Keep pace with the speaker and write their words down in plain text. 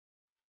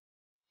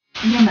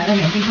今天买了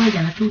2斤多一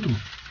点的猪肚，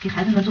给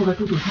孩子们做个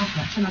猪肚汤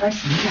喝。先把它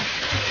洗一下，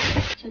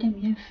加点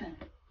面粉，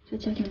再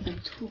加点白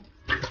醋，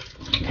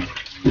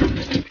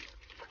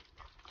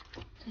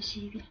再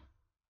洗一遍，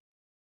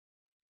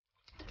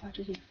再把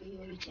这些肥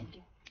油给剪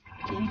掉，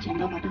再用剪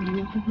刀把这黏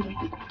黏糊糊的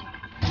给刮掉。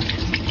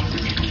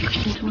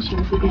再冲洗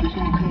5遍以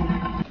上就可以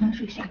了。暖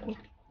水下锅，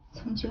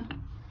葱姜、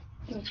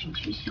料酒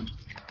去腥，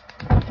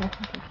调好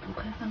后煮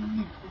开翻个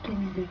面，对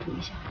面再煮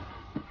一下。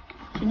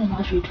现在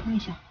拿水冲一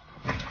下。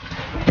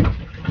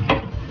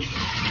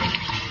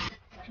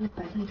把这个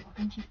白菜炒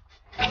干净，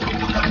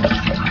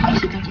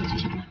洗干净就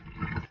行了。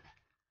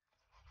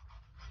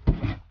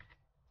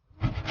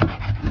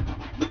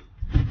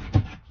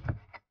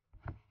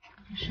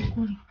石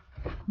锅里，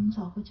红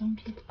枣和姜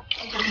片，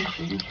加点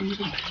水再煮1个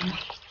小时。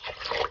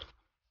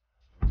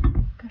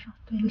盖上，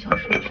炖1个小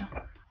时以上。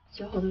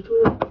绞好的猪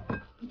肉，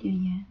一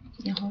点盐，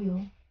一点蚝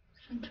油，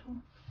生抽，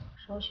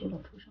少许老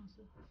抽上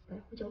色，白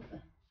胡椒粉，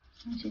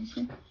香鲜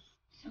鲜，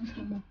香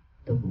菜末，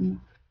豆腐末，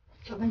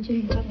搅拌均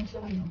匀，加点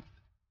色拉油。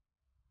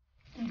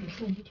蛋白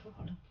色已经调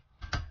好了，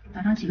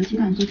打上几个鸡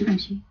蛋做鸡蛋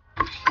皮，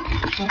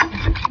炒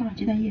上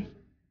鸡蛋液，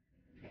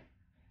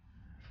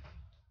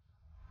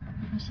打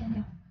上鲜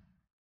料，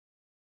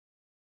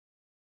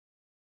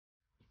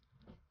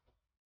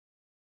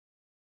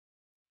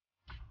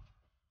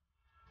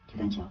鸡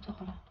蛋饺做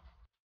好了，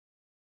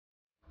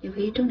也可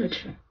以蒸着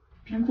吃。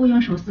平菇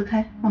用手撕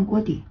开，放锅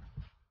底，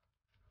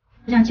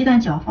将鸡蛋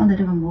饺放在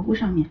这个蘑菇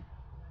上面，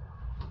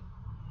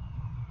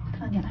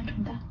放点鹌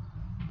鹑蛋，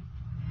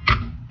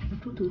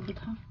猪肚和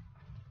汤，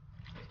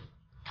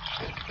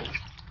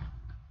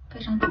盖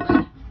上煮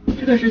开。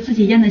这个是自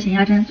己腌的咸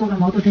鸭胗，做个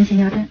毛豆蒸咸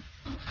鸭胗，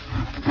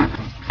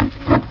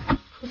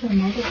铺在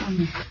毛豆上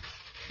面，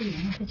吃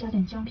盐，再加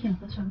点姜片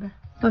和蒜瓣，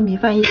和米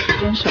饭一起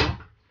蒸熟。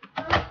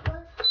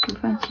煮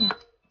饭前，再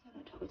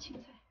来炒个青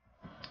菜，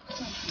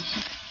蒜炒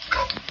香。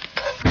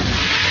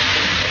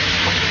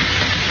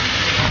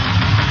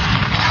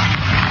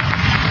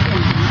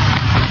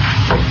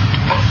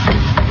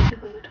最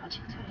后一个炒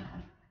青菜就好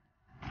了。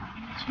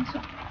青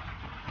蒜，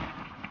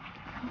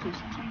煮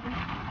香香味，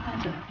蛋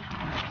子也非常好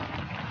吃。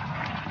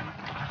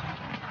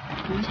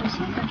煮一下咸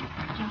蛋，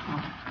蒸好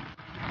了，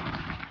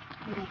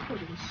味道特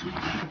别的鲜。把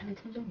这个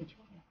葱姜给调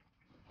好了，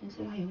点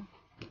色拉油，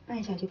拌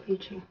一下就可以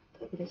吃了，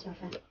特别的下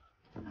饭。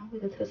安徽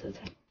的特色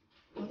菜，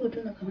毛豆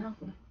真的可慢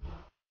活了。